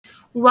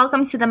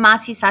Welcome to the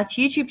Marty Sats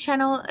YouTube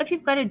channel. If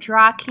you've got a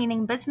dry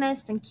cleaning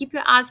business, then keep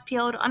your eyes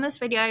peeled on this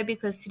video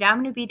because today I'm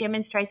going to be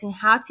demonstrating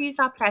how to use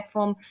our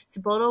platform to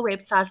build a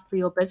website for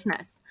your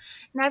business.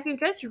 Now, if you've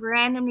just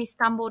randomly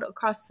stumbled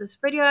across this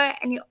video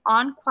and you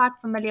aren't quite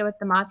familiar with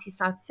the Marty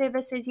Sats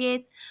services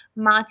yet,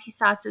 Marty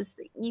Sats is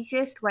the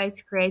easiest way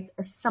to create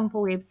a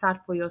simple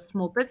website for your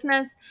small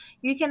business.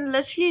 You can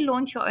literally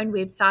launch your own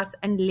website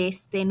in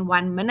less than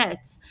 1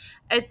 minute.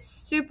 It's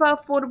super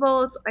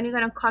affordable. It's only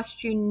going to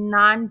cost you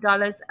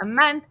 $9 a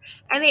month.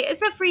 And there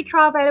is a free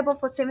trial available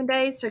for 7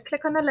 days. So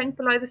click on the link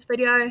below this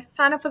video,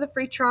 sign up for the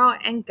free trial,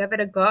 and give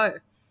it a go.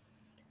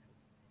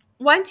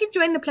 Once you've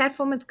joined the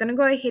platform, it's going to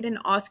go ahead and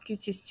ask you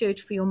to search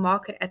for your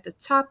market at the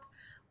top.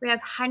 We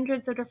have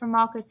hundreds of different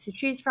markets to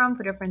choose from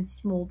for different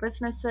small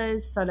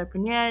businesses,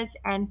 solopreneurs,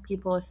 and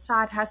people with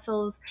side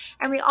hustles.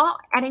 And we are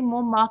adding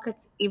more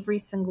markets every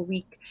single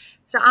week.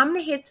 So I'm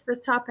going to head to the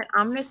top and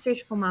I'm going to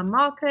search for my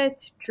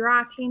market,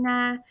 dry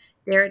cleaner.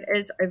 There it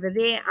is over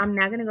there. I'm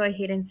now going to go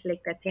ahead and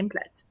select that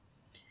template.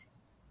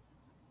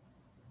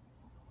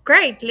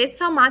 Great, let's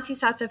tell Marty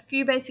Sats a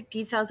few basic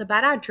details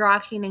about our dry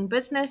cleaning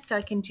business so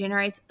I can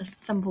generate a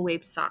simple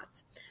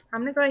website.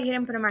 I'm going to go ahead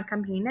and put in my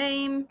company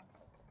name,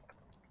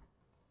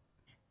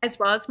 as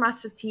well as my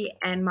city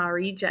and my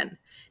region.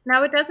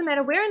 Now, it doesn't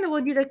matter where in the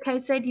world you're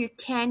located, you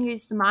can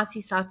use the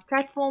Marty Sats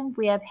platform.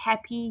 We have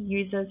happy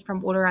users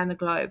from all around the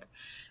globe.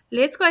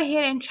 Let's go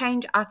ahead and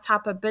change our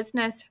type of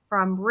business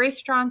from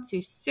restaurant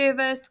to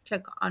service.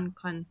 Click on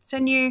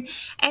continue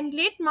and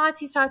let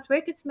Marty Sats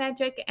work its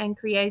magic and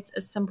create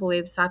a simple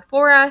website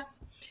for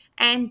us.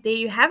 And there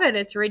you have it.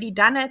 It's already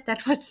done it.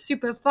 That was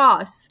super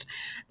fast.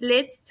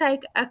 Let's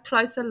take a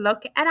closer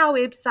look at our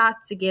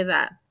website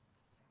together.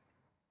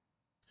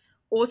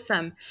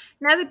 Awesome.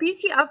 Now, the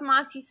beauty of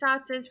Marty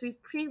Sats is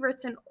we've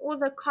pre-written all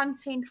the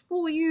content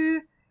for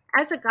you.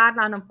 As a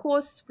guideline, of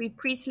course, we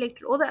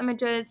pre-selected all the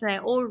images. And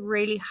they're all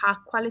really high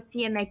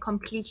quality and they're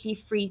completely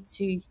free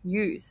to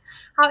use.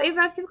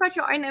 However, if you've got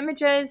your own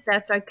images,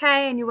 that's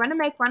okay. And you want to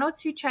make one or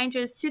two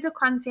changes to the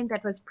content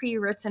that was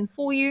pre-written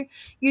for you,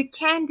 you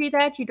can do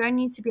that. You don't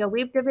need to be a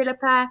web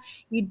developer.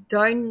 You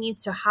don't need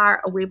to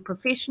hire a web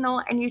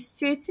professional. And you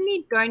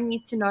certainly don't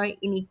need to know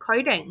any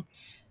coding.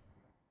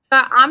 So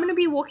I'm going to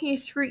be walking you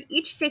through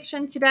each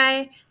section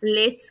today.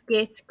 Let's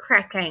get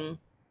cracking.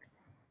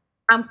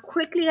 I'm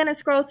quickly going to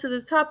scroll to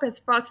the top as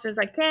fast as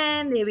I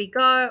can. There we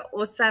go.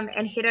 Awesome.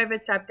 And head over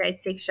to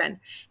update section.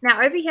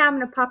 Now over here, I'm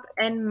going to pop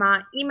in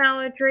my email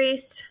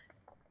address.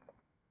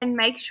 And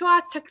make sure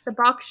I tick the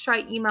box show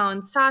email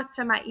on site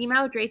so my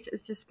email address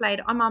is displayed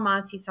on my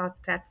Marty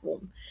Sats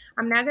platform.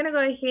 I'm now going to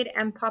go ahead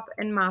and pop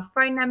in my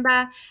phone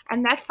number,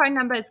 and that phone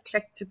number is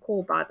click to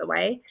call, by the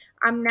way.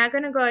 I'm now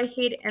going to go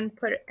ahead and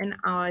put in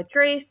our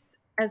address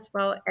as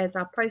well as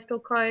our postal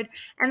code.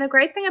 And the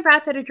great thing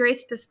about that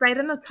address displayed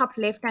in the top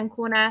left hand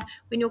corner,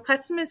 when your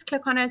customers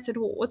click on it, it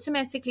will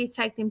automatically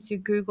take them to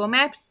Google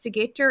Maps to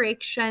get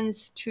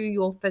directions to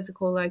your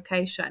physical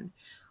location.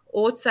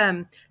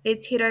 Awesome.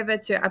 Let's head over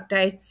to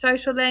update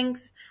social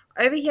links.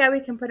 Over here, we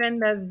can put in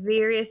the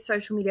various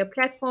social media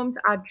platforms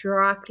our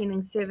dry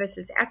cleaning service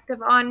is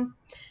active on.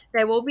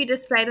 They will be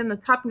displayed on the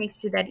top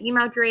next to that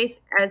email address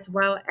as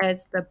well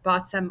as the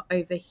bottom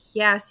over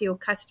here so your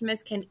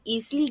customers can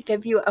easily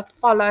give you a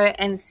follow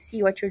and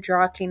see what your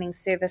dry cleaning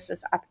service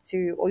is up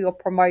to or your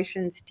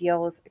promotions,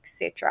 deals,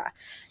 etc.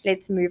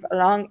 Let's move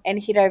along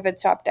and head over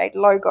to update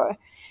logo.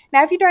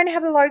 Now, if you don't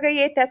have a logo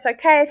yet, that's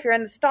okay. If you're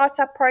in the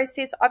startup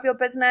process of your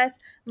business,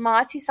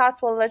 Marty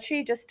Sats will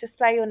literally just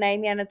display your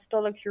name here and it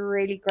still looks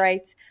really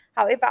great.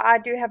 However, I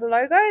do have a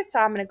logo, so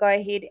I'm going to go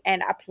ahead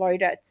and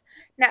upload it.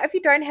 Now, if you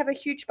don't have a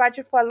huge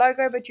budget for a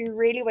logo, but you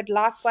really would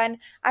like one,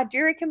 I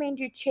do recommend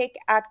you check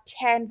out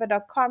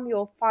canva.com.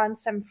 You'll find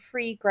some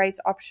free great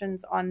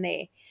options on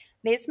there.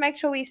 Let's make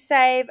sure we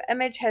save.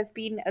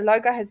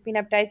 Logo has been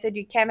updated.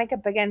 You can make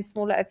it bigger and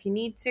smaller if you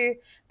need to,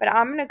 but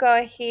I'm going to go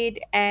ahead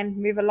and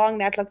move along.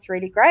 That looks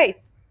really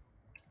great.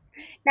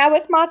 Now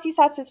with Marty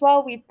Sats as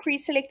well, we've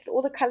pre-selected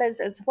all the colors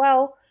as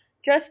well,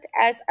 just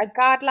as a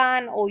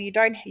guideline, or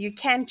you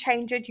can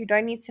change it. You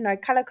don't need to know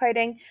color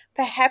coding.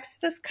 Perhaps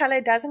this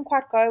color doesn't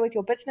quite go with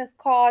your business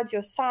cards,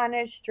 your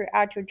signage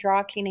throughout your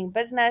dry cleaning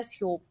business,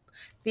 your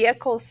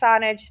vehicle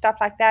signage, stuff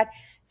like that.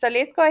 So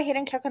let's go ahead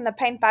and click on the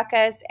paint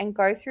buckets and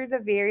go through the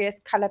various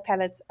color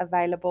palettes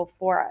available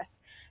for us.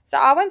 So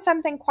I want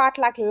something quite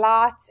like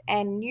light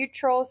and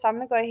neutral. So I'm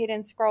going to go ahead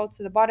and scroll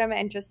to the bottom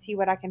and just see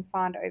what I can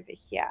find over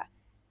here.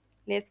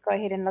 Let's go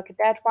ahead and look at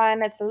that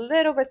one. It's a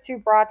little bit too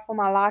bright for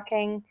my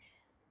liking.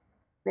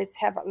 Let's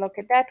have a look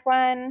at that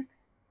one.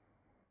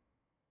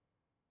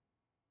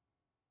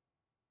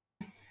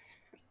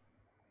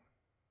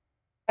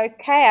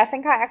 Okay, I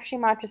think I actually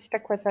might just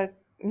stick with a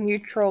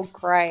neutral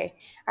gray.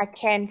 I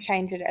can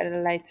change it at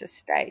a later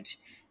stage.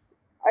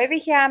 Over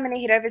here, I'm going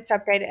to head over to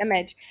update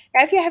image.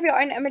 Now, if you have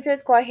your own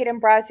images, go ahead and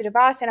browse your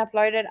device and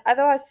upload it.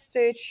 Otherwise,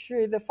 search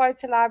through the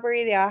photo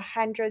library. There are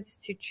hundreds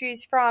to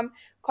choose from,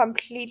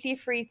 completely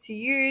free to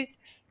use.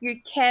 You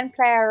can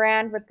play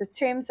around with the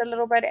terms a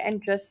little bit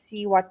and just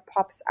see what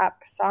pops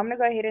up. So I'm going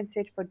to go ahead and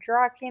search for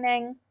dry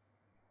cleaning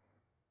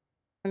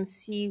and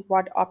see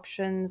what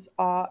options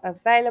are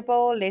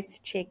available. Let's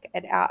check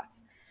it out.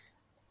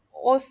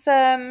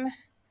 Awesome.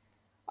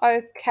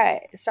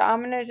 Okay, so I'm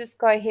going to just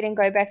go ahead and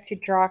go back to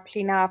dry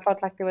cleaner. I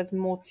felt like there was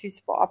more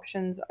suitable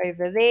options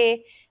over there.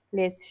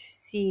 Let's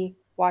see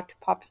what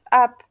pops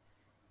up.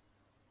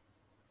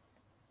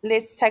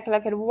 Let's take a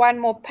look at one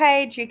more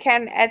page. You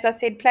can, as I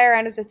said, play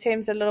around with the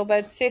terms a little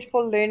bit, search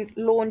for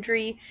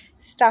laundry,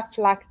 stuff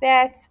like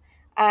that.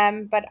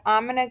 But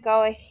I'm going to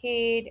go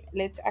ahead.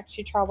 Let's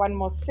actually try one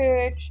more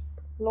search,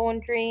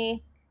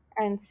 laundry,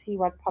 and see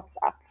what pops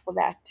up for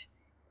that.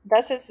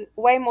 This is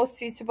way more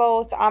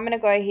suitable, so I'm going to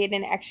go ahead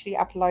and actually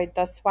upload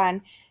this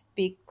one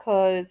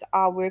because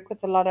I work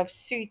with a lot of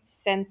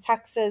suits and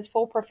tuxes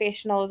for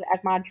professionals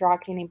at my dry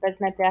cleaning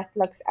business. That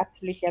looks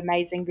absolutely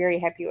amazing. Very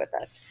happy with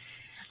it.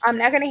 I'm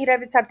now going to head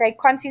over to update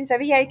contents.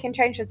 Over here, you can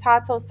change the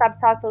title,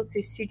 subtitle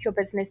to suit your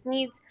business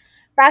needs.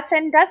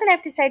 Button doesn't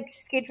have to say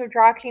schedule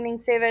dry cleaning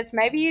service.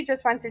 Maybe you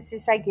just wanted to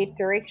say get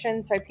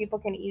directions so people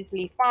can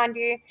easily find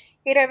you.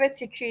 Head over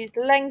to choose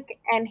link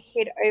and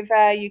head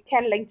over. You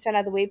can link to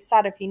another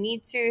website if you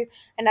need to.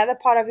 Another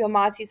part of your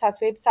multi-site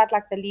website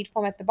like the lead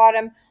form at the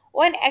bottom.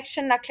 Or an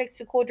action that clicks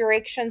to call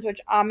directions, which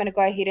I'm going to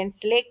go ahead and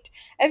select.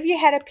 If you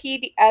had a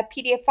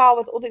PDF file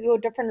with all your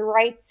different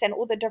rates and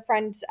all the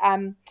different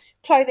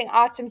clothing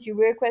items you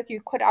work with,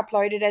 you could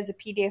upload it as a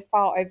PDF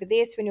file over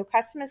there. So when your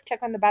customers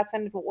click on the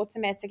button, it will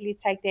automatically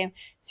take them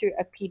to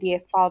a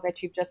PDF file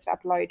that you've just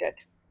uploaded.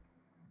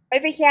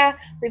 Over here,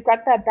 we've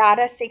got the About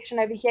Us section.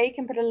 Over here, you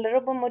can put a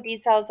little bit more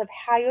details of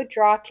how your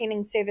dry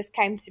cleaning service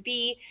came to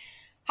be,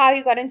 how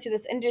you got into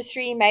this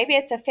industry. Maybe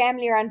it's a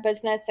family-run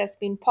business that's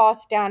been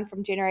passed down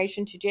from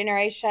generation to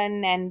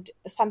generation and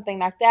something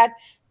like that.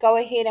 Go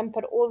ahead and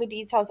put all the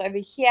details over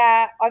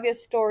here of your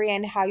story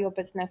and how your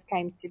business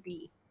came to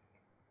be.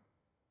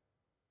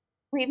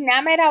 We've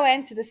now made our way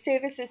into the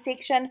services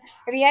section.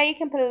 Over here, you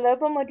can put a little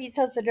bit more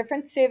details, the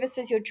different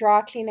services your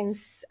dry cleaning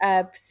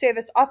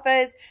service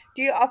offers.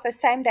 Do you offer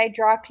same-day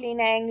dry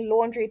cleaning,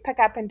 laundry,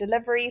 pickup and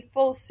delivery,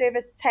 full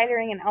service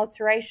tailoring and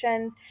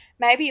alterations?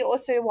 Maybe you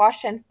also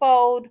wash and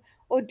fold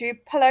or do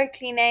pillow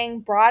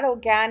cleaning, bridal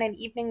gown and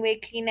evening wear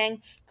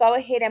cleaning. Go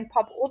ahead and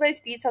pop all those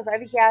details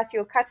over here so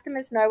your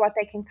customers know what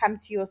they can come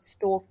to your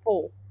store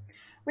for.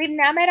 We've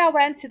now made our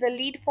way into the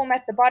lead form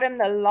at the bottom,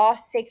 the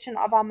last section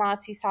of our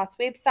multi-sites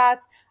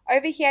websites.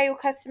 Over here, your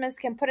customers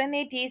can put in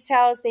their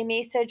details, their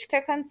message,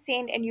 click on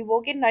send, and you will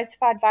get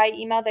notified via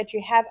email that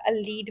you have a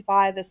lead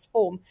via this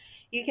form.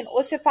 You can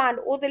also find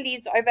all the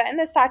leads over in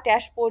the site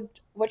dashboard,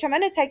 which I'm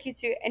going to take you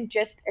to in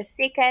just a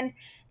second.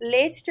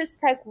 Let's just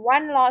take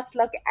one last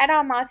look at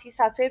our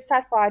multi-sites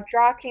website for our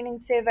dry cleaning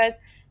service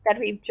that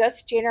we've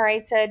just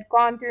generated,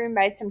 gone through,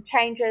 made some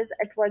changes.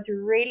 It was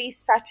really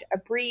such a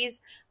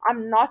breeze.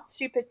 I'm not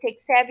super tech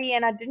savvy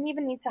and I didn't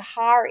even need to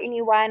hire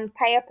anyone,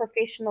 pay a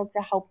professional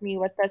to help me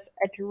with this.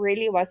 It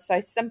really was so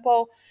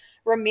simple.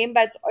 Remember,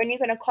 it's only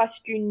going to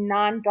cost you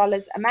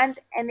 $9 a month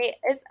and there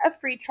is a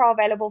free trial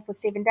available for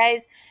 7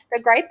 days.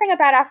 The great thing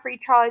about our free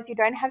trial is you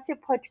don't have to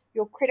put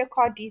your credit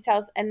card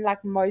details in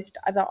like most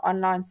other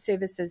online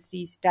services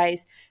these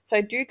days.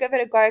 So do give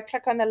it a go,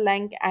 click on the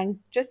link and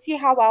just see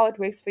how well it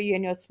works for you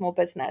and your small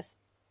business.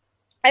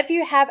 If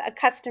you have a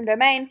custom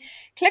domain,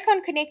 click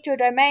on connect your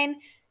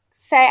domain,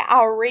 say I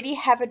already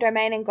have a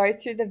domain and go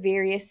through the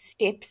various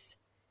steps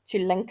to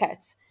link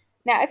it.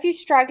 Now, if you're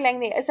struggling,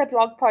 there is a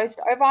blog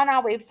post over on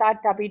our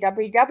website,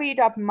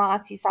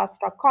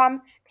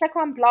 www.multisites.com. Click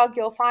on blog,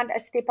 you'll find a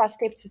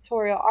step-by-step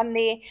tutorial on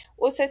there.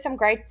 Also, some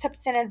great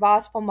tips and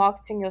advice for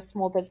marketing your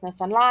small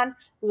business online.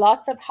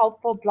 Lots of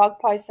helpful blog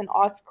posts and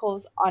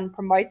articles on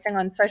promoting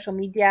on social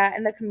media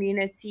in the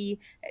community,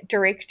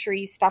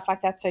 directory, stuff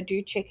like that. So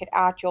do check it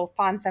out. You'll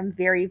find some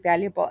very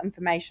valuable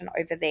information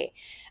over there.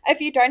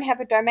 If you don't have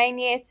a domain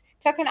yet,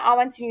 click on I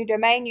want a new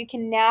domain. You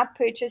can now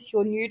purchase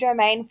your new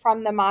domain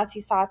from the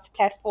multi-sites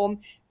platform.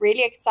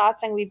 Really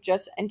exciting. We've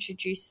just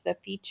introduced the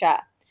feature.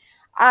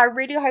 I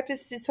really hope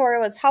this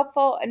tutorial was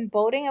helpful in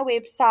building a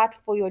website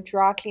for your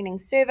dry cleaning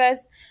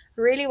service.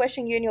 Really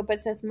wishing you and your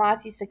business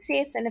mighty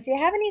success. And if you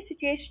have any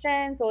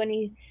suggestions or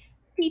any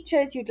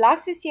features you'd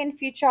like to see in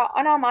future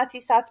on our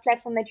multi-sites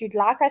platform that you'd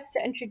like us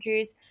to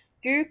introduce,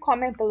 do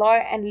comment below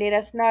and let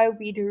us know.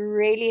 We'd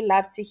really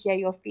love to hear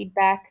your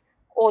feedback.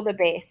 All the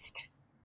best.